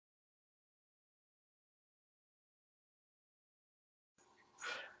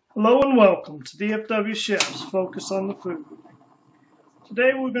Hello and welcome to DFW Chef's Focus on the Food.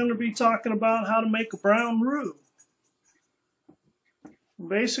 Today we're going to be talking about how to make a brown roux.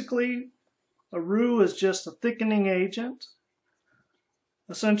 Basically, a roux is just a thickening agent.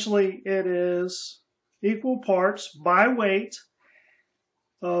 Essentially, it is equal parts by weight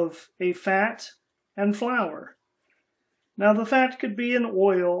of a fat and flour. Now the fat could be in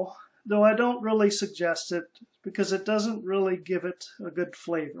oil, though I don't really suggest it because it doesn't really give it a good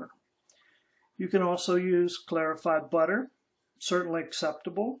flavor. You can also use clarified butter, certainly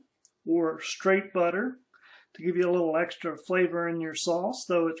acceptable, or straight butter to give you a little extra flavor in your sauce,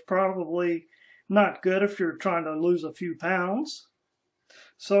 though it's probably not good if you're trying to lose a few pounds.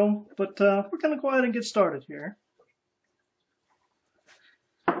 But we're going to go ahead and get started here.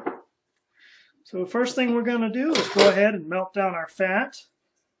 So the first thing we're going to do is go ahead and melt down our fat.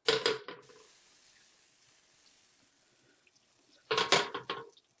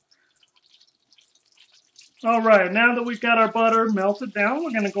 Alright, now that we've got our butter melted down, we're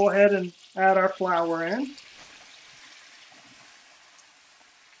going to go ahead and add our flour in.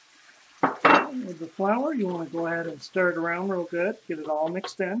 With the flour, you want to go ahead and stir it around real good, get it all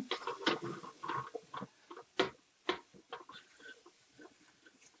mixed in.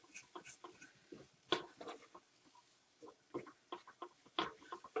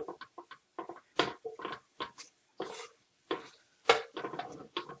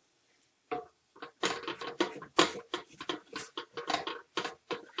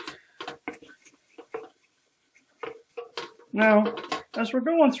 Now, as we're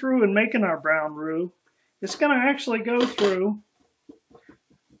going through and making our brown roux, it's going to actually go through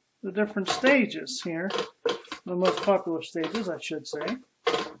the different stages here, the most popular stages, I should say.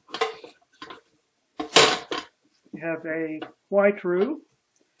 You have a white roux,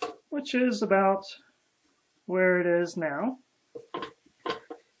 which is about where it is now.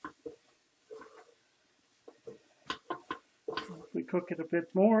 If we cook it a bit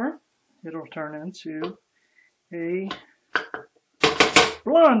more, it'll turn into a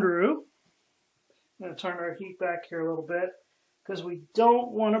Blond Roux. I'm going to turn our heat back here a little bit because we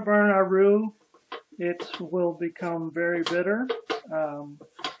don't want to burn our roux. It will become very bitter.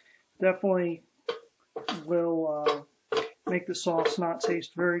 Definitely will make the sauce not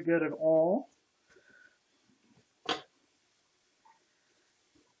taste very good at all.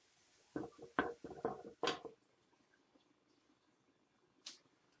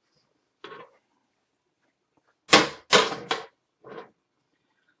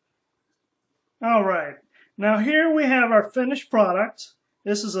 Alright, now here we have our finished product.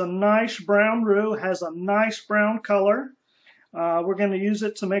 This is a nice brown roux, has a nice brown color. We're going to use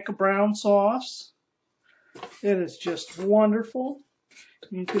it to make a brown sauce. It is just wonderful.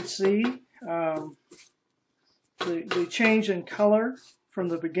 You can see the change in color from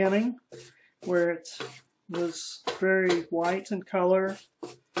the beginning, where it was very white in color,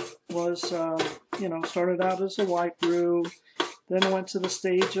 was, started out as a white roux. Then went to the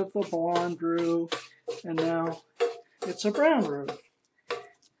stage of the blonde roux, and now it's a brown roux.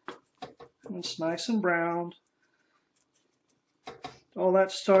 It's nice and browned. All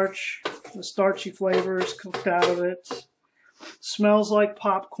that starch, the starchy flavor is cooked out of it. Smells like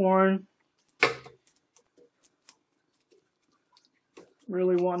popcorn.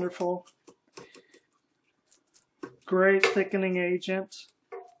 Really wonderful. Great thickening agent.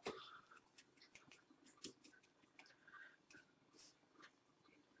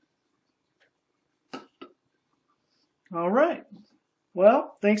 All right.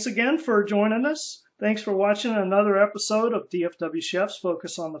 Well, thanks again for joining us. Thanks for watching another episode of DFW Chef's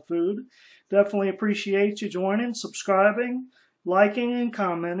Focus on the Food. Definitely appreciate you joining, subscribing, liking, and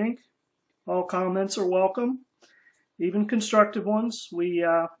commenting. All comments are welcome, even constructive ones. We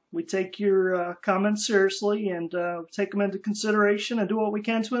take your comments seriously and take them into consideration and do what we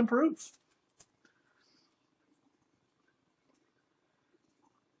can to improve.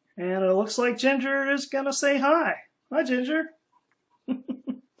 And it looks like Ginger is going to say hi. Hi, Ginger.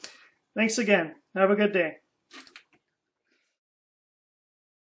 Thanks again. Have a good day.